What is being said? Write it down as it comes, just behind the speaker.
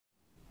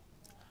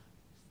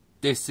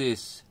This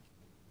is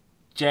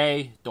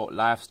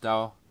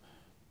J.Lifestyle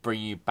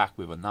bringing you back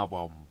with another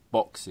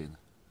unboxing.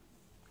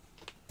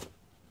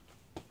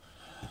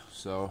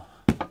 So,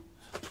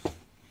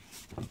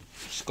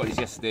 just got this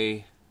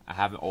yesterday. I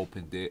haven't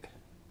opened it.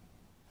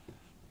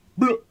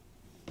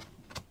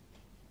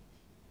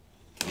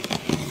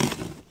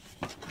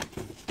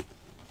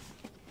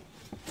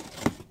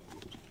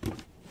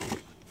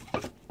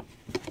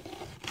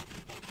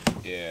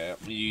 Yeah,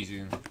 I'm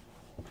using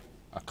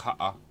a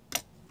cutter.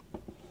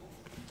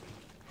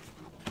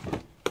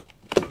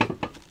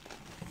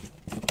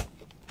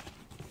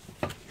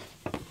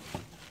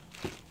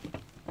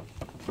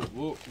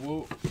 Whoa,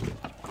 whoa.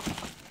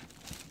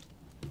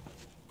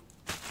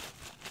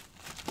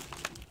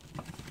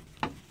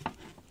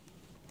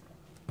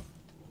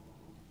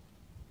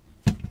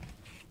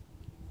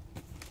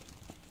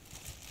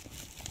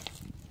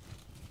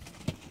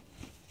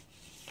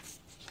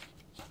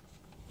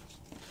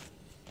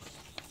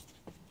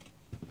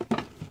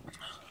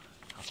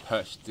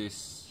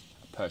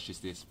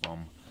 Purchased this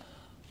from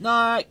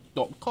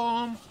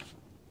Nike.com.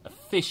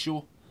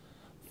 Official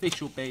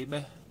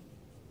baby.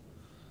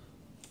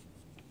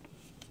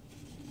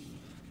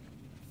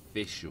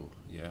 Official,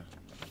 yeah.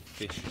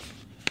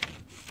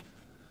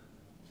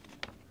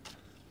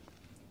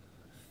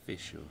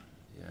 Official,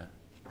 yeah.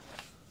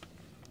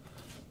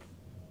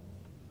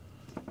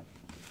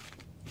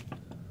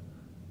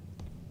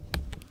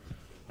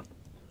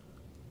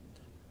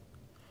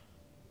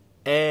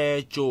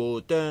 Air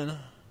Jordan.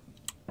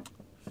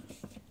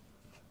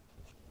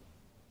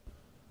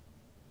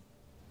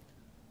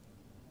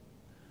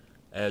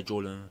 Air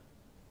Jordan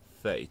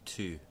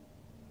 32.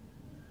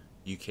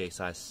 UK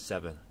size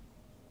 7.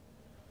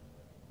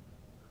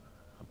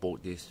 I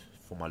bought this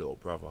for my little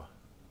brother.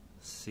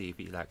 See if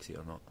he likes it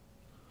or not.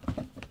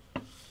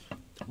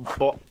 The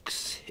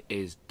box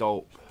is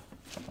dope.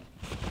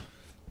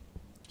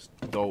 It's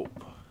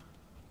dope.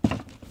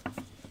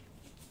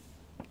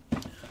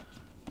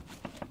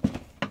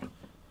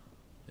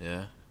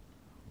 Yeah.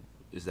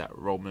 Is that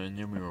Roman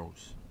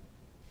numerals?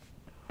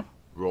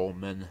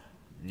 Roman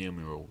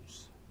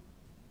numerals.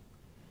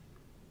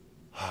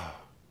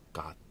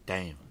 God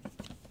damn.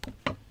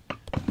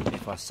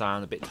 If I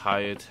sound a bit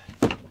tired,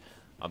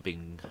 I've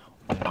been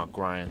on my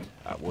grind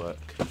at work.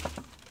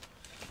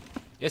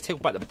 Let's take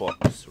about the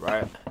box,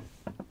 right?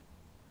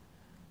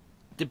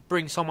 They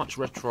bring so much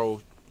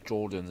retro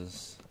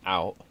Jordans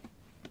out,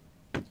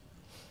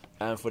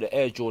 and for the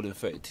Air Jordan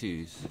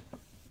 32s,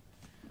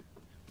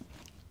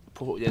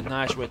 put in a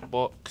nice red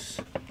box.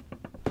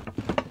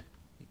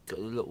 Got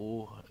a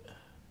little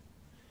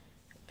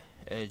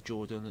Air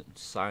Jordan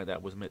sign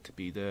that was meant to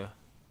be there.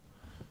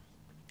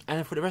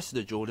 And for the rest of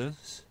the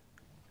Jordans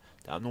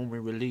that I normally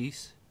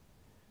release,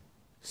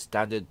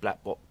 standard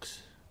black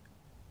box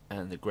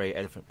and the grey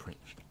elephant print.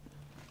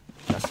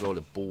 That's a lot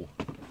of bull.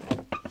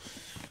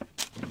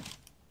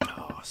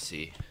 Oh,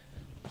 see.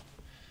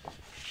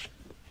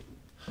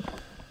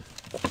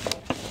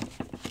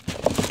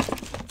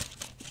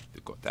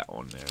 They've got that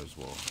on there as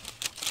well.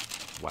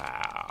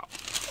 Wow.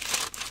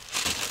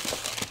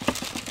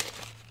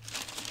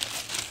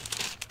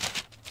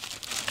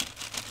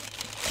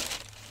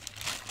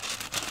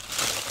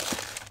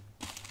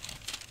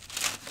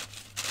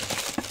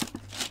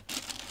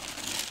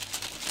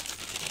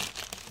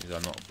 These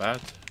are not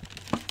bad.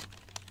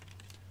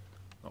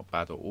 Not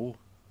bad at all.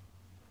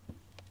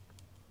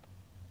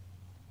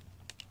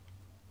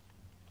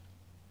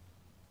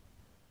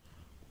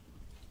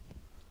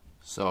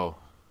 So,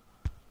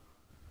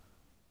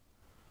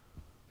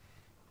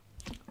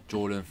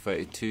 Jordan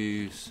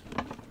 32s,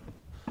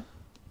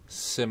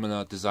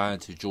 similar design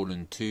to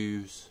Jordan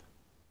 2s.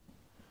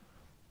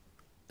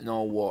 You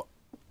know what?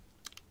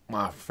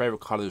 My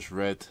favourite colour is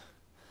red,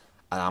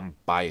 and I'm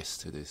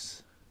biased to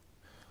this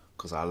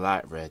because I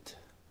like red.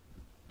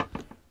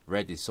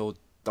 Red is so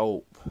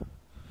dope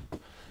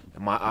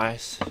in my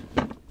eyes.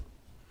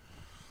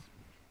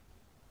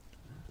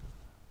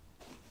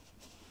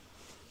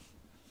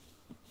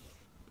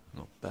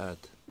 Not bad.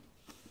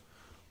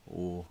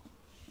 Oh.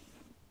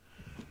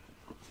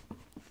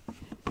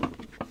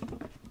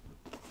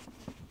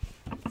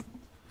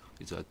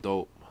 These are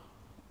dope.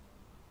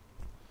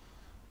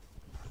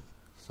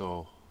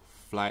 So,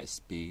 flight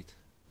speed.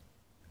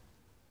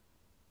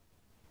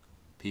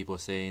 People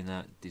saying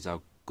that these are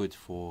good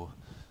for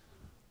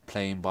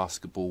playing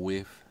basketball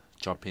with,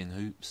 jumping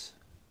hoops.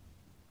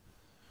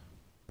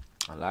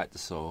 I like the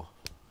sole.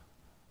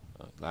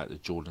 I like the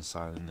Jordan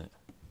sign in it.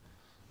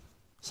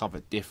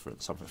 Something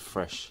different, something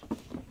fresh.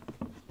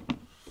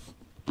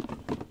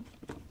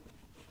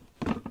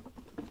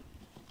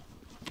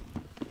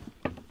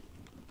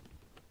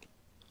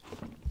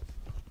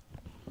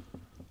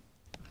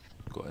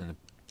 Got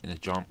in a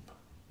jump,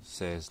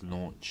 says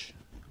launch.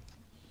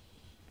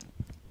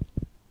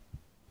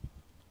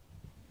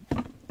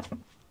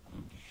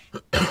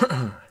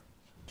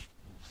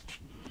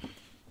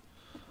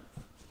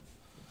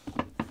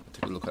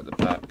 Take a look at the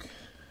back.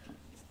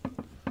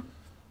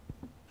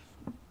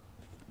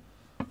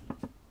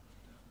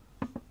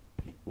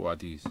 What are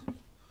these?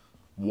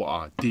 What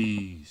are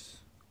these?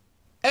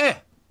 Eh!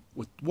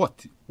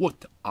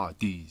 What are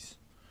these?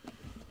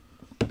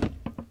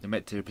 They're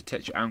meant to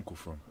protect your ankle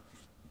from.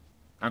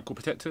 Ankle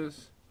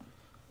protectors?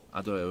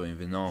 I don't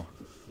even know.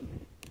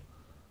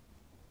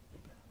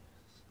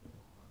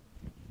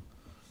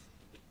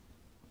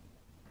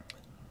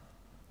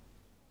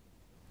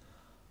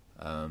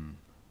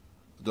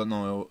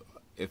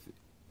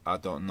 I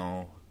don't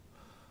know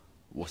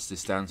what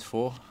this stands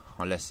for,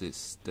 unless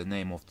it's the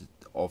name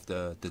of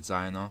the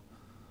designer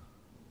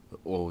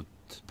or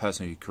the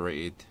person who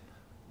created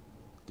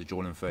the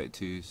Jordan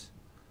 32s.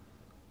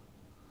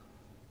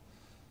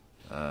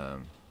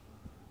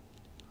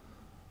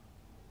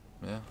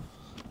 Yeah.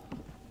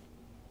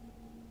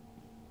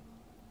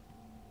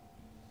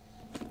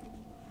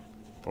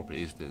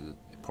 Probably is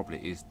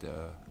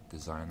the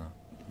designer.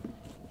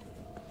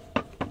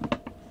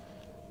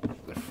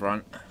 The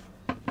front.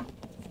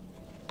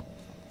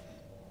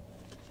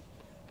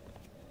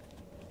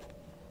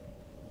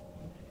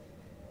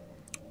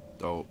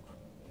 Dope.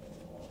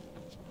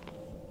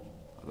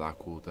 I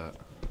like all that.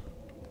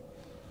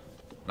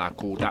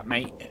 Like all that,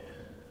 mate.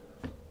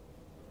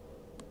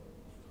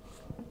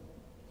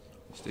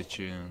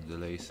 Stitching the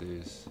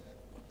laces.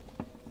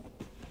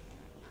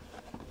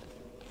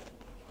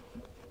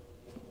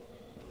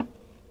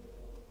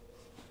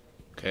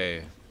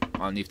 Okay,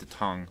 underneath the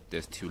tongue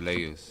there's 2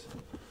 layers.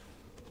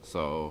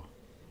 So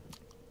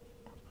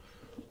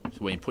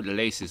when you put the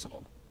laces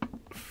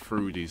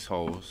through these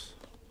holes,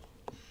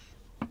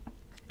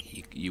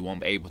 you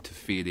won't be able to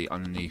feel it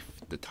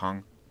underneath the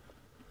tongue.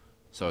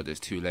 So there's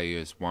 2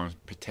 layers, one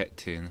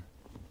protecting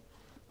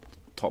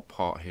the top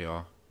part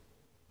here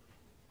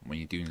when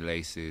you're doing the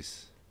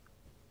laces.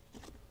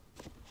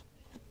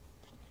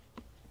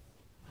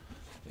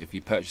 If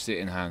you purchase it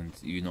in hand,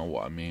 you know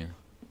what I mean.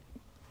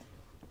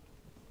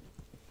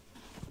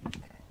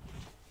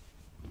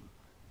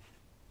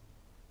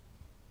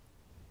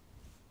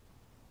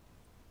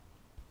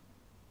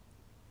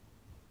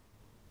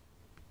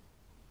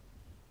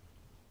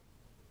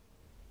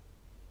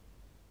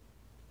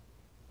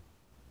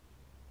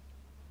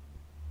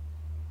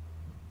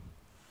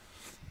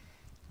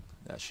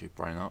 That should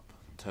brighten up.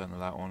 Turn the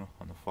light on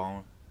the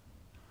phone.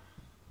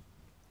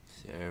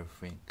 See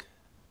everything.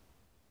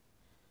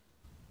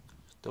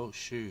 Dope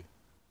shoe.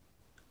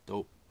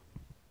 Dope.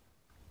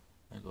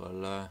 I ain't gonna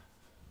lie.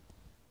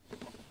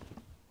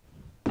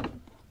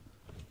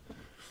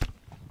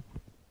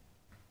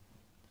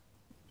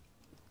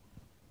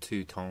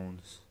 Two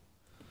tones.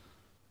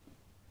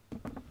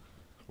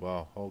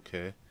 Wow,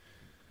 okay.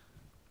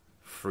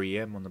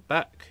 3M on the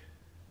back.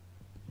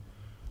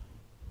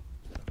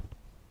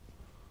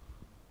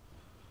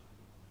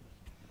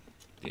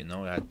 Didn't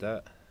know I had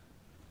that.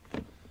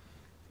 Yeah,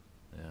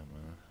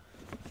 man.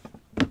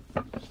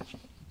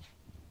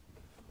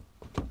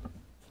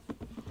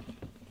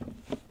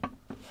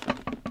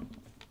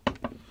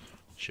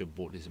 Should have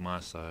bought this in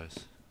my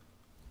size.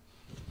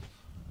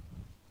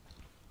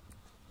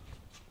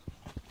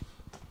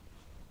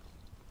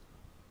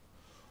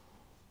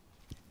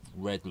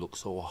 Red looks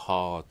so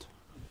hard.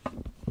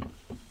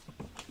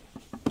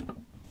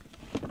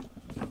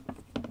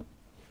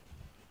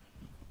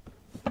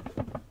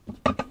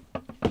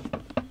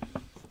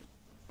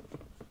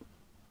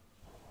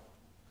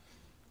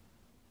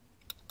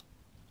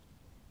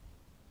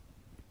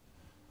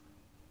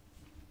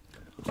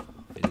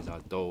 These are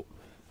dope.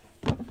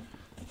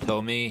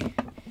 Tell me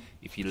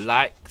if you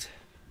liked.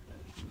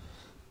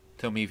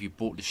 Tell me if you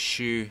bought the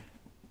shoe.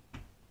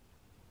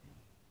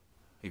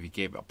 If you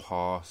gave it a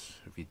pass,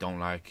 if you don't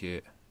like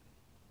it,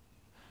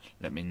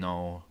 let me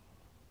know.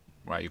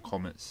 Write your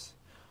comments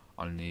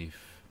underneath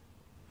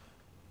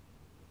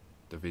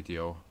the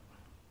video.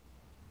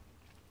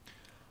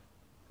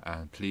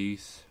 And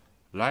please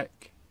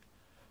like,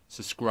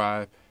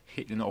 subscribe,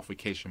 hit the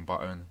notification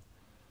button,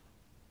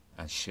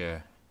 and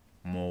share.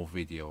 More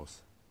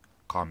videos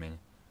coming.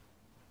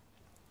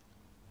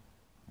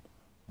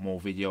 More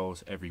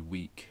videos every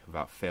week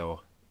without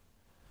fail.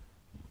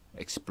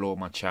 Explore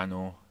my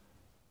channel.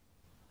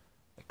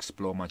 I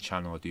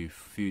do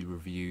food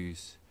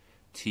reviews,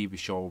 TV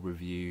show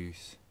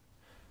reviews,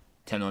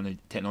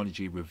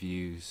 technology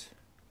reviews.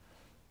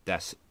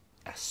 That's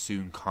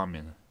soon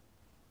coming.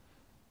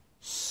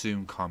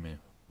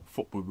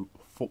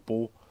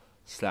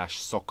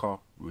 Football/soccer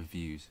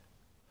reviews.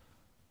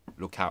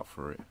 Look out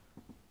for it.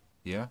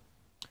 Yeah?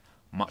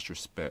 Much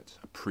respect.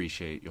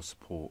 Appreciate your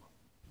support.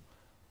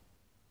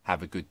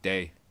 Have a good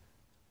day.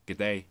 Good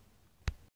day.